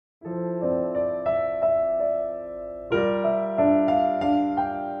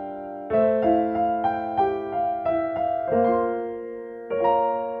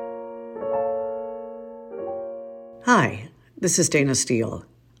This is Dana Steele.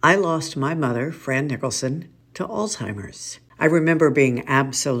 I lost my mother, Fran Nicholson, to Alzheimer's. I remember being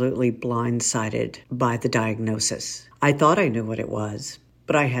absolutely blindsided by the diagnosis. I thought I knew what it was,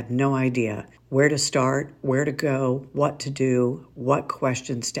 but I had no idea where to start, where to go, what to do, what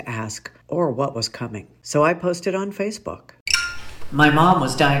questions to ask, or what was coming. So I posted on Facebook. My mom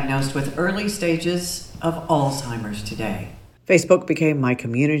was diagnosed with early stages of Alzheimer's today. Facebook became my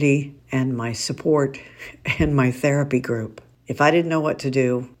community and my support and my therapy group. If I didn't know what to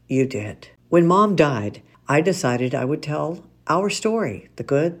do, you did. When Mom died, I decided I would tell our story, the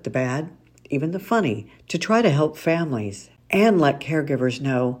good, the bad, even the funny, to try to help families and let caregivers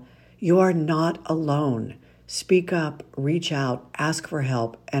know you are not alone. Speak up, reach out, ask for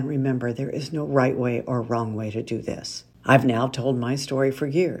help, and remember there is no right way or wrong way to do this. I've now told my story for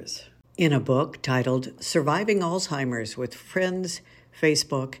years in a book titled Surviving Alzheimer's with Friends,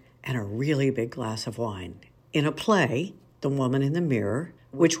 Facebook, and a Really Big Glass of Wine. In a play, The Woman in the Mirror,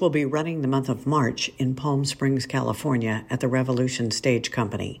 which will be running the month of March in Palm Springs, California at the Revolution Stage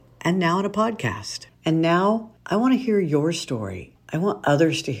Company, and now in a podcast. And now I want to hear your story. I want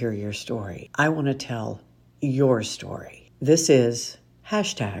others to hear your story. I want to tell your story. This is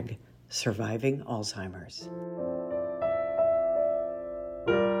hashtag Surviving Alzheimer's.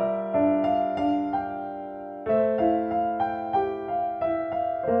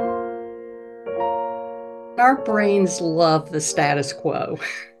 Our brains love the status quo.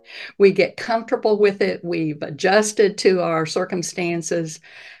 We get comfortable with it. We've adjusted to our circumstances.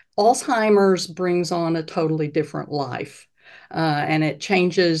 Alzheimer's brings on a totally different life. And it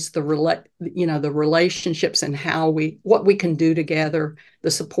changes the relationships and what we can do together,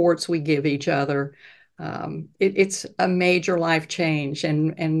 the supports we give each other. It's a major life change.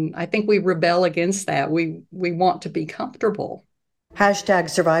 And I think we rebel against that. We want to be comfortable. Hashtag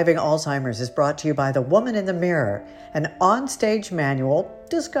Surviving Alzheimer's is brought to you by The Woman in the Mirror, an on-stage manual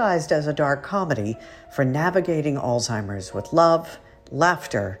disguised as a dark comedy for navigating Alzheimer's with love,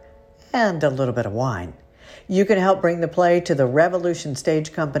 laughter, and a little bit of wine. You can help bring the play to the Revolution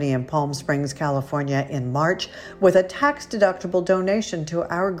Stage Company in Palm Springs, California in March with a tax-deductible donation to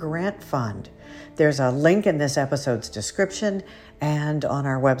our grant fund. There's a link in this episode's description and on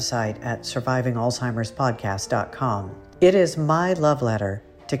our website at survivingalzheimerspodcast.com. It is my love letter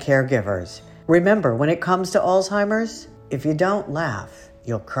to caregivers. Remember, when it comes to Alzheimer's, if you don't laugh,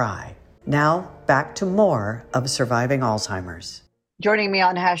 you'll cry. Now, back to more of Surviving Alzheimer's. Joining me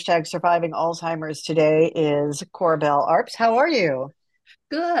on hashtag Surviving Alzheimer's today is Corabel Arps. How are you?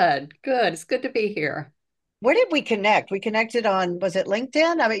 Good, good. It's good to be here. Where did we connect? We connected on, was it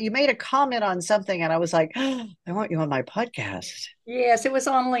LinkedIn? I mean, you made a comment on something and I was like, oh, I want you on my podcast. Yes, it was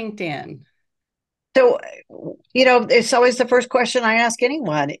on LinkedIn. So, it's always the first question I ask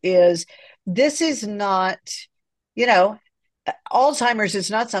anyone is this is not, you know, Alzheimer's is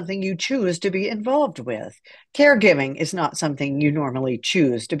not something you choose to be involved with. Caregiving is not something you normally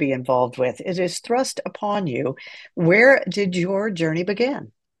choose to be involved with. It is thrust upon you. Where did your journey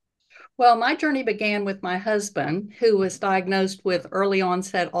begin? Well, my journey began with my husband, who was diagnosed with early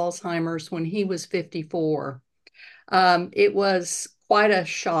onset Alzheimer's when he was 54. It was quite a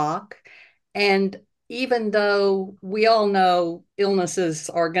shock. And even though we all know illnesses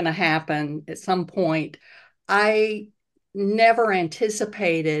are going to happen at some point, I never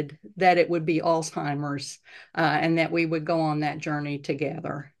anticipated that it would be Alzheimer's and that we would go on that journey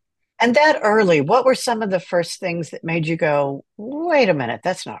together. And that early, what were some of the first things that made you go, wait a minute,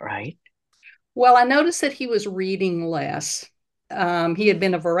 that's not right? Well, I noticed that he was reading less. He had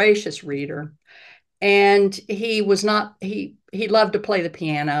been a voracious reader, and he loved to play the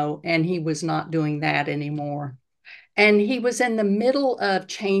piano, and he was not doing that anymore. And he was in the middle of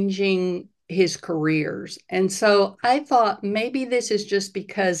changing his careers. And so I thought maybe this is just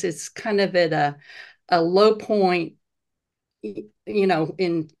because it's kind of at a low point,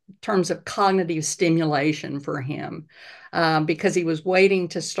 in terms of cognitive stimulation for him, because he was waiting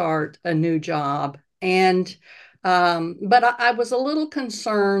to start a new job. And but I was a little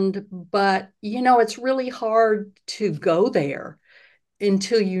concerned, but it's really hard to go there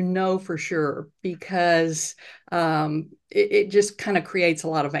until you know for sure, because it just kind of creates a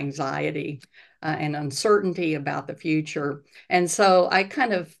lot of anxiety and uncertainty about the future. And so I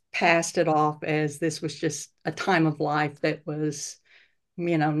kind of passed it off as this was just a time of life that was,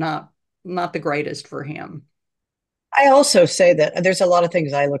 not the greatest for him. I also say that there's a lot of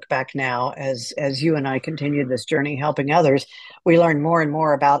things I look back now as you and I continue this journey helping others, we learn more and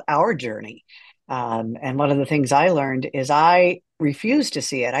more about our journey. And one of the things I learned is I refuse to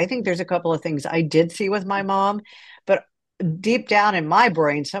see it. I think there's a couple of things I did see with my mom, but deep down in my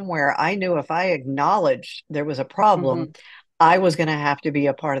brain somewhere, I knew if I acknowledged there was a Mhm. problem, I was going to have to be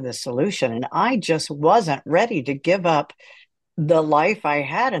a part of the solution. And I just wasn't ready to give up the life I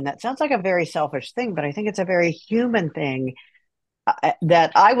had. And that sounds like a very selfish thing, but I think it's a very human thing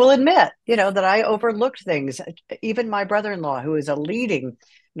that I will admit, that I overlooked things. Even my brother in law, who is a leading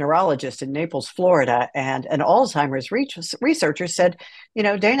neurologist in Naples, Florida, and an Alzheimer's researcher, said,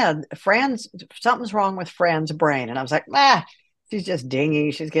 Dana, something's wrong with Fran's brain. And I was like, she's just dingy.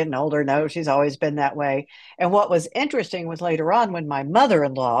 She's getting older. No, she's always been that way. And what was interesting was later on when my mother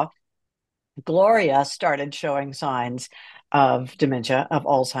in law, Gloria, started showing signs of dementia, of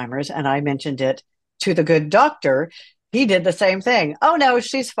Alzheimer's, and I mentioned it to the good doctor. He did the same thing. Oh no,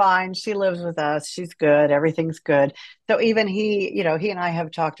 she's fine. She lives with us. She's good. Everything's good. So even he and I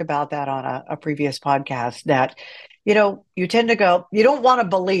have talked about that on a previous podcast that, you tend to go, you don't want to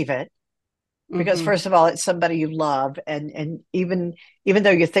believe it because Mm-hmm. first of all, it's somebody you love. And even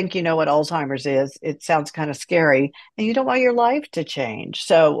though you think you know what Alzheimer's is, it sounds kind of scary and you don't want your life to change.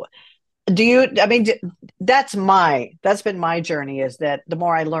 So do you, I mean, that's been my journey is that the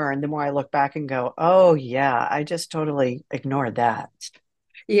more I learn, the more I look back and go, oh, yeah, I just totally ignored that.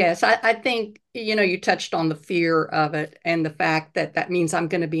 Yes, I think, you touched on the fear of it and the fact that that means I'm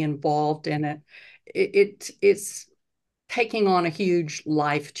going to be involved in it. It's taking on a huge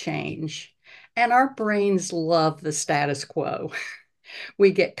life change. And our brains love the status quo.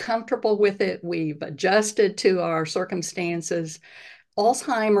 We get comfortable with it. We've adjusted to our circumstances.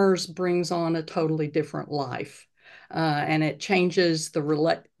 Alzheimer's brings on a totally different life. And it changes the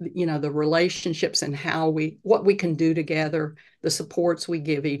relationships and what we can do together, the supports we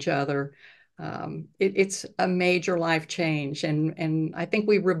give each other. It's a major life change, and I think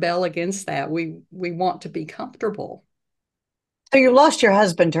we rebel against that. We want to be comfortable. So you lost your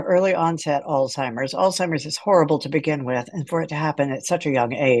husband to early onset Alzheimer's. Alzheimer's is horrible to begin with, and for it to happen at such a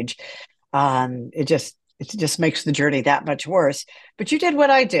young age, it just makes the journey that much worse. But you did what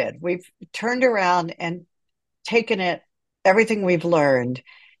I did. We've turned around and taken everything we've learned,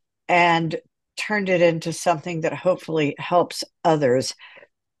 and turned it into something that hopefully helps others.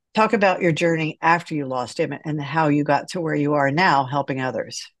 Talk about your journey after you lost him and how you got to where you are now helping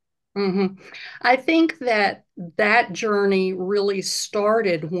others. hmm I think that that journey really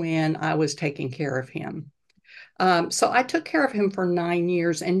started when I was taking care of him. So I took care of him for 9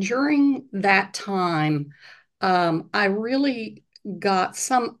 years, and during that time, I really got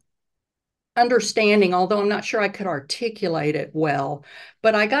some understanding, although I'm not sure I could articulate it well,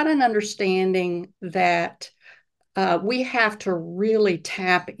 but I got an understanding that we have to really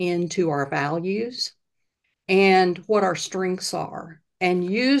tap into our values and what our strengths are and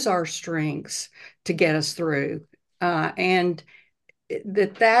use our strengths to get us through. And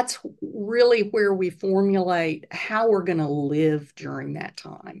that's really where we formulate how we're going to live during that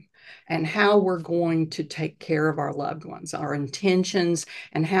time and how we're going to take care of our loved ones, our intentions,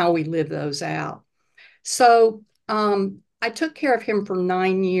 and how we live those out. So I took care of him for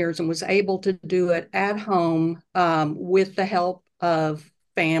 9 years and was able to do it at home with the help of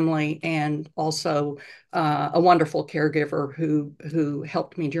family and also a wonderful caregiver who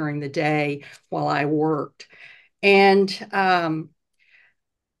helped me during the day while I worked. And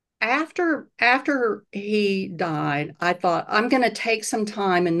after he died, I thought I'm going to take some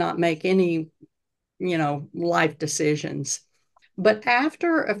time and not make any, life decisions. But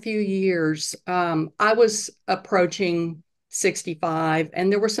after a few years, I was approaching 65,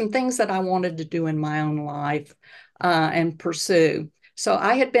 and there were some things that I wanted to do in my own life and pursue. So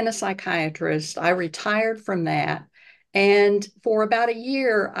I had been a psychiatrist. I retired from that, and for about a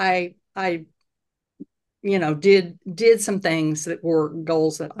year, I did some things that were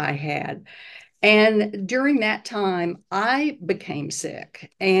goals that I had. And during that time, I became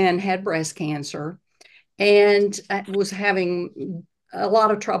sick and had breast cancer and I was having a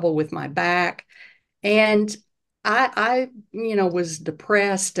lot of trouble with my back. And I was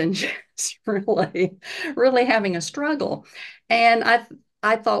depressed and just really having a struggle. And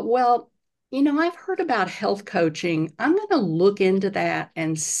I thought, well, I've heard about health coaching. I'm going to look into that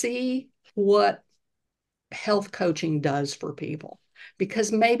and see what health coaching does for people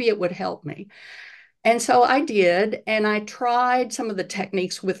because maybe it would help me. And so I did, and I tried some of the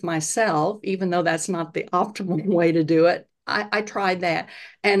techniques with myself, even though that's not the optimal way to do it. I tried that,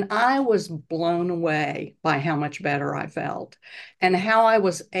 and I was blown away by how much better I felt and how I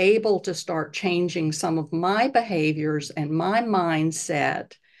was able to start changing some of my behaviors and my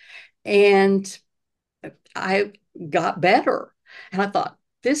mindset. And I got better. And I thought,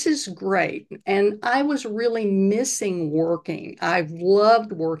 this is great. And I was really missing working. I've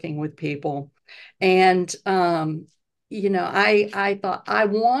loved working with people. And I thought I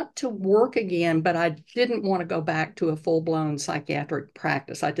want to work again, but I didn't want to go back to a full-blown psychiatric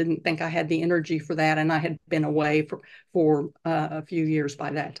practice. I didn't think I had the energy for that, and I had been away for a few years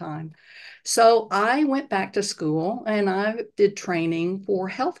by that time. So I went back to school and I did training for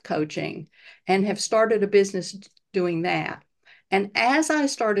health coaching and have started a business doing that. And as I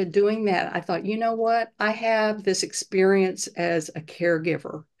started doing that, I thought, you know what? I have this experience as a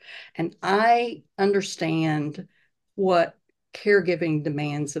caregiver, and I understand what caregiving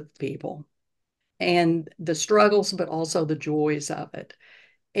demands of people and the struggles, but also the joys of it.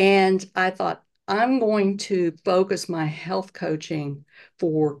 And I thought, I'm going to focus my health coaching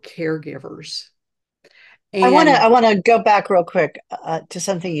for caregivers. I And want to go back real quick to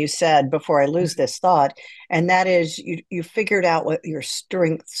something you said before I lose this thought, and that is you figured out what your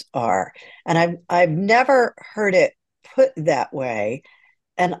strengths are, and I've never heard it put that way,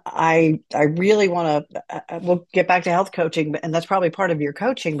 and I really want to. We'll get back to health coaching, and that's probably part of your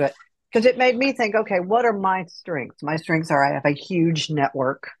coaching, but because it made me think, okay, what are my strengths? My strengths are I have a huge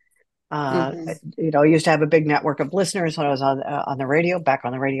network. Uh, mhm, I used to have a big network of listeners when I was on the radio, back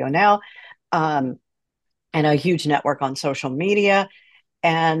on the radio now. Um, and a huge network on social media.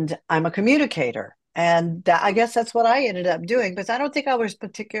 And I'm a communicator. And I guess that's what I ended up doing because I don't think I was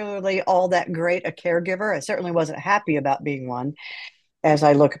particularly all that great a caregiver. I certainly wasn't happy about being one as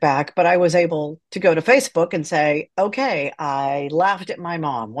I look back, but I was able to go to Facebook and say, okay, I laughed at my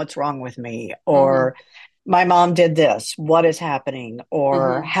mom. What's wrong with me? mhm, Or my mom did this. What is happening?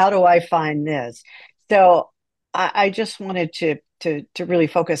 Or mhm. how do I find this? So I just wanted to really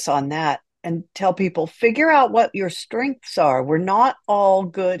focus on that and tell people figure out what your strengths are. We're not all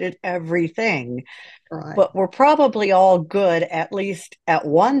good at everything, Right. but we're probably all good at least at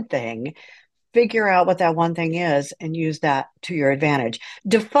one thing. Figure out what that one thing is and use that to your advantage.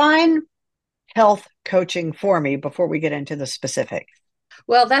 Define health coaching for me before we get into the specifics.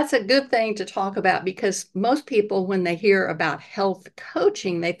 Well, that's a good thing to talk about because most people, when they hear about health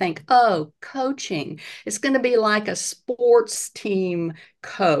coaching, they think, oh, coaching. It's going to be like a sports team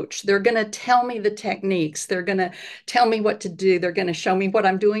coach. They're going to tell me the techniques. They're going to tell me what to do. They're going to show me what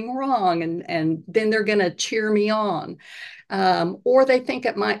I'm doing wrong. And then they're going to cheer me on. Or they think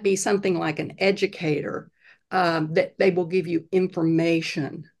it might be something like an educator, that they will give you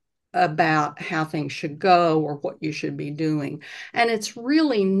information about how things should go or what you should be doing. And it's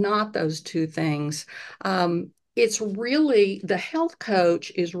really not those two things. It's really the health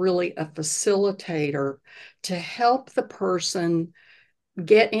coach is really a facilitator to help the person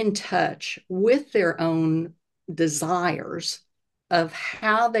get in touch with their own desires of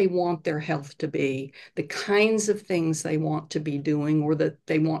how they want their health to be, the kinds of things they want to be doing or that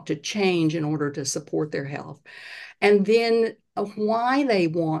they want to change in order to support their health, and then why they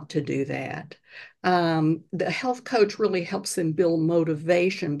want to do that. The health coach really helps them build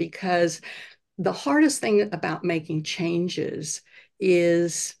motivation because the hardest thing about making changes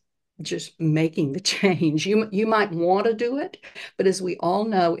is just making the change. You might want to do it, but as we all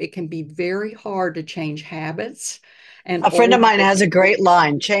know, it can be very hard to change habits and A friend of old mine has a behaviors. great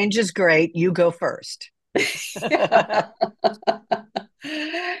line change is great, you go first.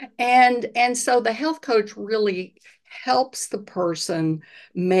 And so the health coach really helps the person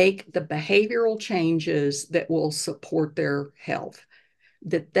make the behavioral changes that will support their health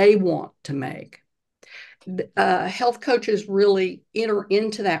that they want to make. Health coaches really enter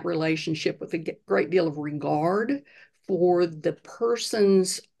into that relationship with a great deal of regard for the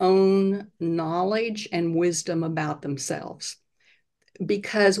person's own knowledge and wisdom about themselves,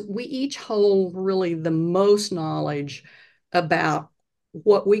 because we each hold really the most knowledge about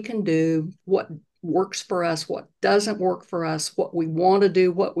what we can do, what works for us, what doesn't work for us, what we want to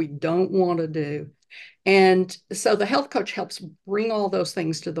do, what we don't want to do. And so the health coach helps bring all those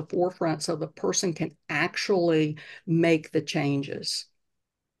things to the forefront so the person can actually make the changes.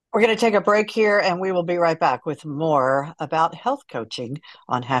 We're going to take a break here and we will be right back with more about health coaching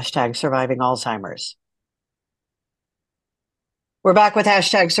on hashtag surviving Alzheimer's. We're back with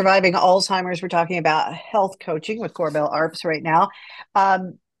hashtag surviving Alzheimer's. We're talking about health coaching with Corabel Arps right now.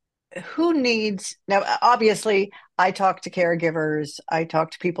 Um, who needs now? Obviously, I talk to caregivers, I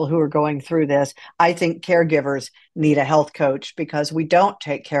talk to people who are going through this. I think caregivers need a health coach because we don't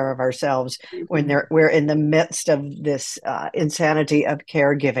take care of ourselves when Mhm. we're in the midst of this insanity of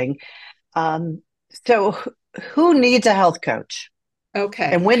caregiving. Um, so, who needs a health coach,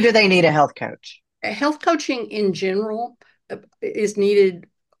 Okay. and when do they need a health coach? Health coaching in general is needed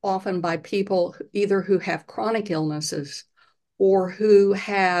often by people either who have chronic illnesses or who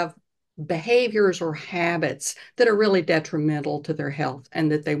have behaviors or habits that are really detrimental to their health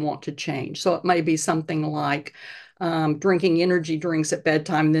and that they want to change. So it may be something like drinking energy drinks at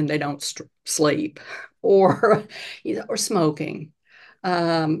bedtime, and then they don't sleep, or or smoking.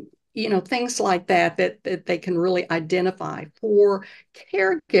 Things like that they can really identify. For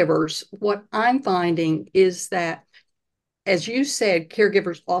caregivers, what I'm finding is that, as you said,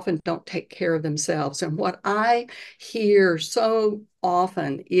 caregivers often don't take care of themselves. And what I hear so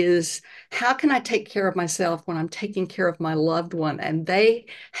often is, how can I take care of myself when I'm taking care of my loved one and they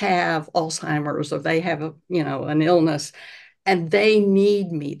have Alzheimer's, or they have an illness, and they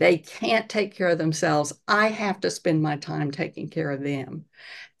need me. They can't take care of themselves. I have to spend my time taking care of them.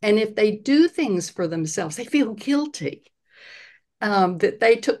 And if they do things for themselves, they feel guilty, that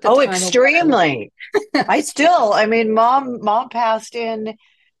they took the Oh, time away. extremely. I mean, mom passed in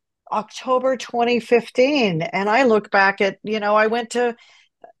October 2015, and I look back at,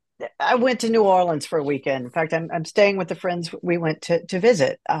 I went to New Orleans for a weekend. In fact, I'm staying with the friends we went to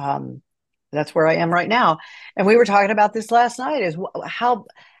visit. That's where I am right now, and we were talking about this last night. Is how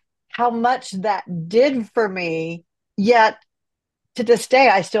much that did for me. Yet to this day,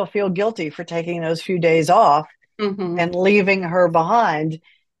 I still feel guilty for taking those few days off Mm-hmm. and leaving her behind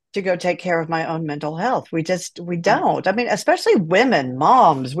to go take care of my own mental health. We Right. don't. I mean, especially women,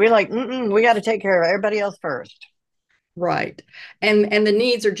 moms. We like, we got to take care of everybody else first. Right. And the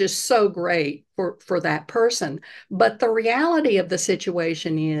needs are just so great for that person. But the reality of the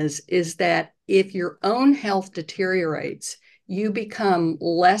situation is that if your own health deteriorates, you become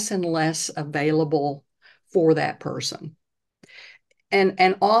less and less available for that person.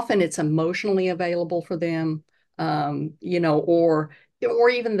 And often it's emotionally available for them, or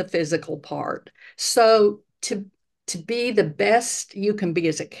even the physical part. So to be the best you can be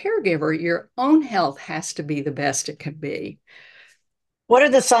as a caregiver, your own health has to be the best it can be. What are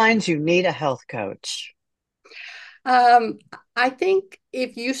the signs you need a health coach? Um, I think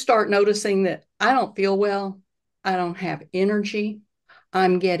if you start noticing that I don't feel well, I don't have energy,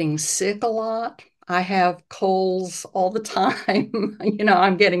 I'm getting sick a lot, I have colds all the time,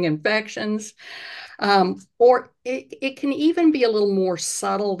 I'm getting infections. Or it can even be a little more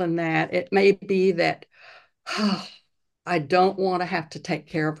subtle than that. It may be that, oh, I don't want to have to take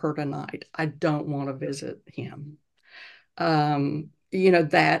care of her tonight. I don't want to visit him.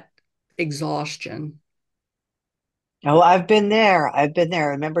 That exhaustion. Oh, I've been there. I've been there.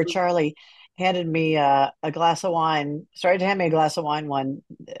 I remember Charlie handed me a glass of wine, started to hand me a glass of wine one,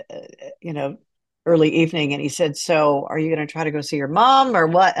 uh, you know, early evening. And he said, "So are you going to try to go see your mom or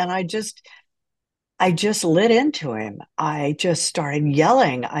what?" And I just lit into him. I just started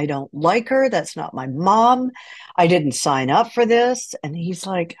yelling, "I don't like her. That's not my mom. I didn't sign up for this." And he's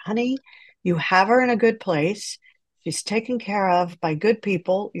like, "Honey, you have her in a good place. She's taken care of by good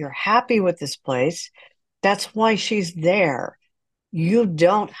people. You're happy with this place. That's why she's there. You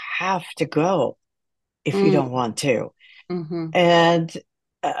don't have to go if you Mm, don't want to." hmm And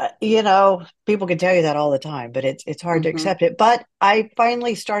people can tell you that all the time, but it's hard to hmm accept it. But I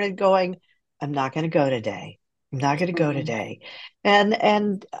finally started going, I'm not going to go today. I'm not going to go hmm today.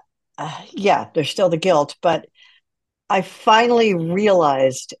 And yeah, there's still the guilt, but I finally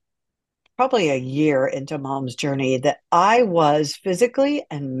realized probably a year into mom's journey that I was physically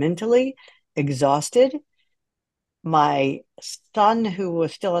and mentally exhausted. My son, who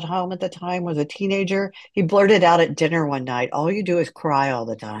was still at home at the time, was a teenager. He blurted out at dinner one night, "All you do is cry all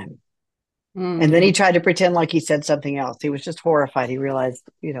the time." And then he mm, tried to pretend like he said something else. He was just horrified. He realized,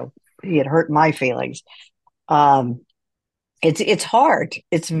 he had hurt my feelings. Um, it's hard.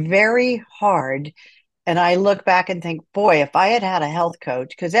 It's very hard. And I look back and think, boy, if I had had a health coach,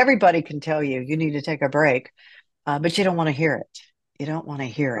 because everybody can tell you you need to take a break, but you don't want to hear it. You don't want to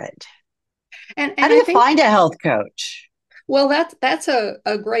hear right. it. And How and do I you think, find a health coach? well, that's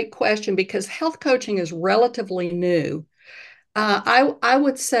a great question, because health coaching is relatively new. I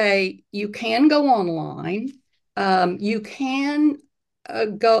would say you can go online. You can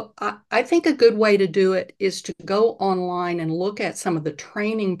go. I think a good way to do it is to go online and look at some of the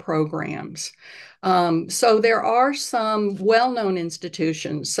training programs. So there are some well-known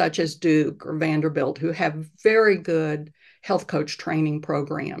institutions such as Duke or Vanderbilt who have very good health coach training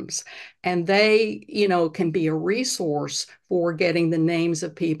programs, and they, can be a resource for getting the names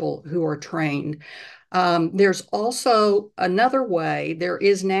of people who are trained. There's also another way. There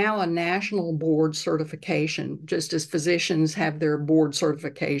is now a national board certification, just as physicians have their board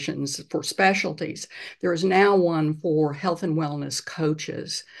certifications for specialties. There is now one for health and wellness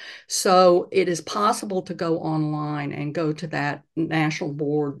coaches. So it is possible to go online and go to that national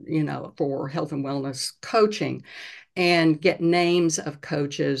board, for health and wellness coaching, and get names of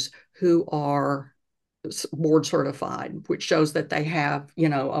coaches who are board certified, which shows that they have,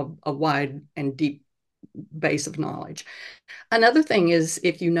 a wide and deep base of knowledge. Another thing is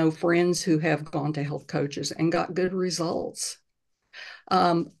if you know friends who have gone to health coaches and got good results.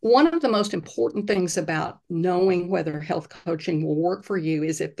 One of the most important things about knowing whether health coaching will work for you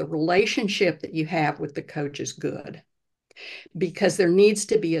is if the relationship that you have with the coach is good, because there needs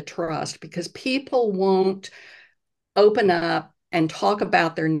to be a trust, because people won't open up and talk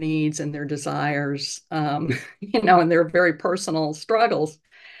about their needs and their desires, and their very personal struggles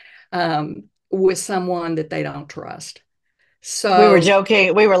with someone that they don't trust. We were So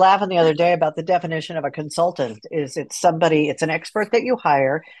joking, we were laughing the other day about the definition of a consultant. Is it's somebody, it's an expert that you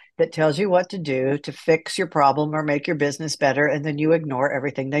hire that tells you what to do to fix your problem or make your business better, and then you ignore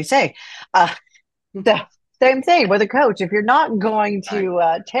everything they say. The same thing with a coach. If you're not going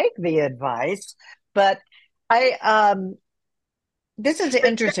to take the advice, but I this is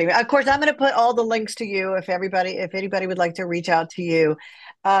interesting. Of course, I'm going to put all the links to you if anybody would like to reach out to you.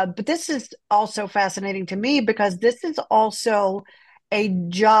 But this is also fascinating to me because this is also a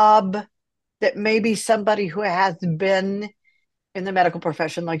job that maybe somebody who has been in the medical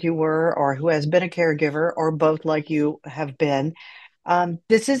profession like you were, or who has been a caregiver, or both like you have been.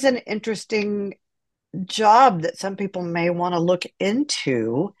 This is an interesting job that some people may want to look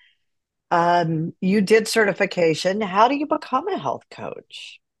into. You did certification. How do you become a health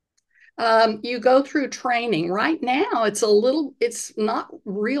coach? you go through training. Right now, it's not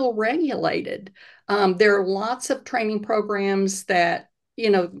real regulated. There are lots of training programs that,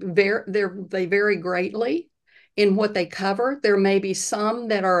 they vary greatly in what they cover. There may be some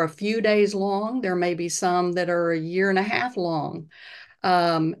that are a few days long. There may be some that are a year and a half long.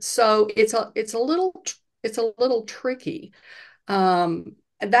 So it's a little tricky. And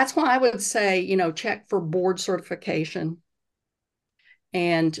that's why I would say, check for board certification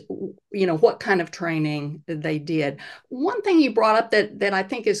and what kind of training they did. One thing you brought up that I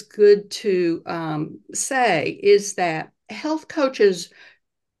think is good to say is that health coaches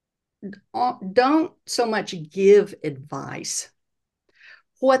don't so much give advice.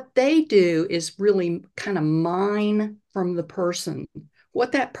 What they do is really kind of mine from the person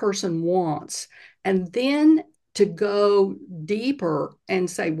what that person wants, and then to go deeper and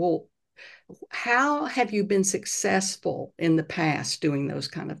say, well, how have you been successful in the past doing those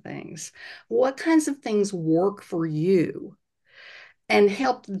kind of things? What kinds of things work for you? And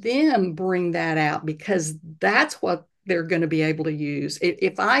help them bring that out, because that's what they're going to be able to use.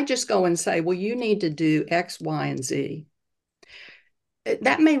 If I just go and say, well, you need to do X, Y, and Z,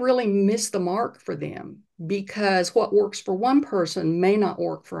 that may really miss the mark for them, because what works for one person may not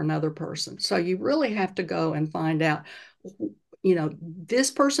work for another person. So you really have to go and find out,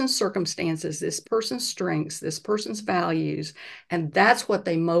 this person's circumstances, this person's strengths, this person's values, and that's what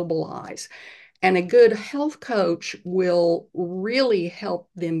they mobilize. And a good health coach will really help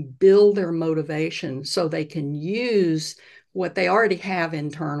them build their motivation so they can use what they already have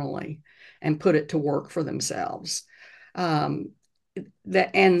internally and put it to work for themselves. Um,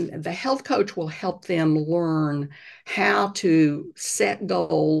 and the health coach will help them learn how to set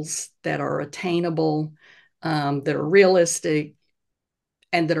goals that are attainable, that are realistic,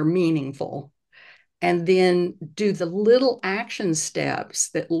 and that are meaningful, and then do the little action steps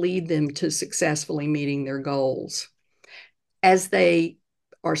that lead them to successfully meeting their goals. As they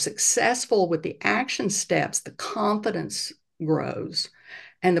are successful with the action steps, the confidence grows.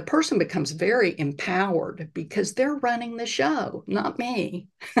 And the person becomes very empowered because they're running the show, not me.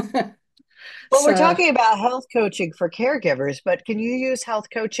 Well, we're So talking about health coaching for caregivers, but can you use health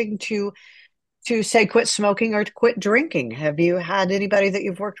coaching to say quit smoking or to quit drinking? Have you had anybody that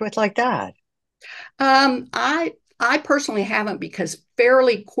you've worked with like that? I personally haven't, because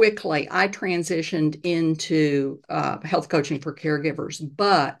fairly quickly I transitioned into health coaching for caregivers,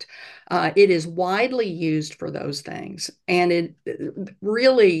 but it is widely used for those things, and it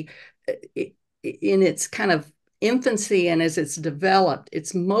really, in its kind of infancy and as it's developed,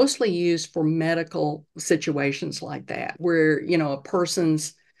 it's mostly used for medical situations like that, where a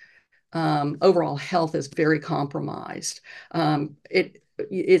person's overall health is very compromised.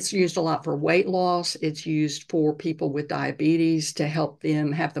 It's used a lot for weight loss. It's used for people with diabetes to help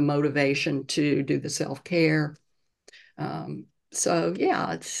them have the motivation to do the self-care. So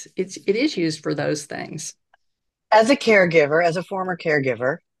yeah, it is used for those things. As a caregiver, as a former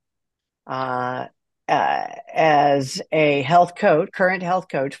caregiver, uh, as a health coach, current health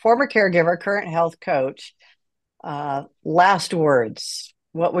coach, former caregiver, current health coach, last words.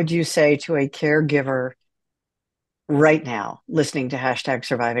 What would you say to a caregiver right now listening to hashtag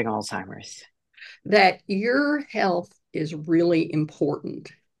surviving Alzheimer's? That your health is really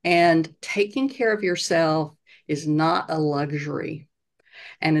important, and taking care of yourself is not a luxury.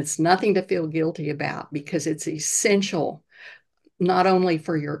 And it's nothing to feel guilty about because it's essential not only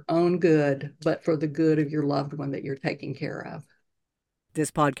for your own good, but for the good of your loved one that you're taking care of. This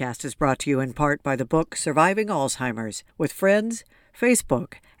podcast is brought to you in part by the book Surviving Alzheimer's with Friends,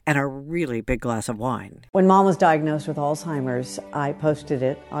 Facebook, and a really big glass of wine. When Mom was diagnosed with Alzheimer's, I posted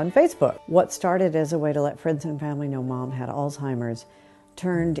it on Facebook. What started as a way to let friends and family know Mom had Alzheimer's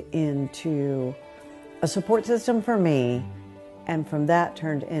turned into a support system for me, and from that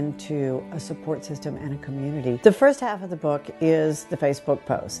turned into a support system and a community. The first half of the book is the Facebook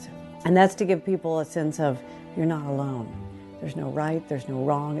post, and that's to give people a sense of you're not alone. There's no right, there's no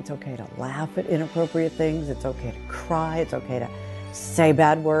wrong. It's okay to laugh at inappropriate things. It's okay to cry. It's okay to say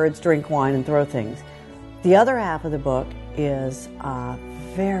bad words, drink wine, and throw things. The other half of the book is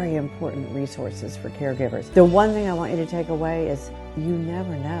very important resources for caregivers. The one thing I want you to take away is you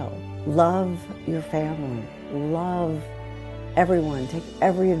never know. Love your family. Love everyone. Take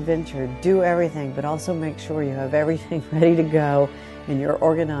every adventure. Do everything, but also make sure you have everything ready to go and you're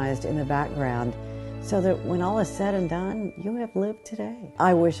organized in the background, so that when all is said and done, you have lived today.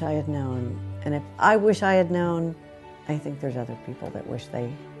 I wish I had known. And if I wish I had known, I think there's other people that wish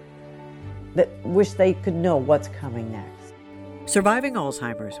they could know what's coming next. Surviving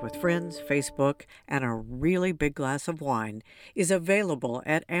Alzheimer's with Friends, Facebook, and a really big glass of wine is available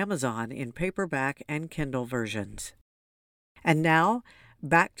at Amazon in paperback and Kindle versions. And now,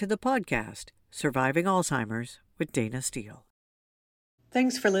 back to the podcast, Surviving Alzheimer's with Dana Steele.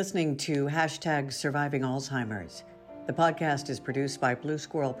 Thanks for listening to #Surviving Alzheimer's. The podcast is produced by Blue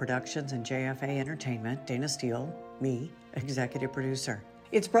Squirrel Productions and JFA Entertainment. Dana Steele, me, executive producer.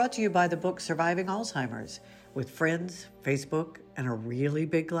 It's brought to you by the book Surviving Alzheimer's with Friends, Facebook, and a really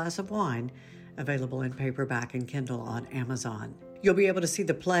big glass of wine, available in paperback and Kindle on Amazon. You'll be able to see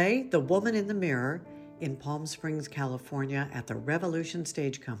the play, The Woman in the Mirror, in Palm Springs, California at the Revolution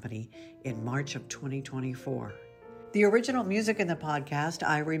Stage Company in March of 2024. The original music in the podcast,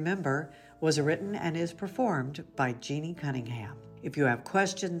 I Remember, was written and is performed by Jeannie Cunningham. If you have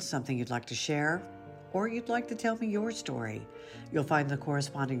questions, something you'd like to share, or you'd like to tell me your story, you'll find the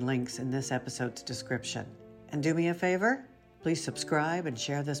corresponding links in this episode's description. And do me a favor, please subscribe and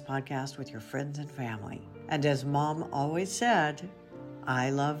share this podcast with your friends and family. And as Mom always said, I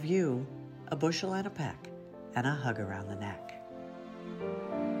love you, a bushel and a peck, and a hug around the neck.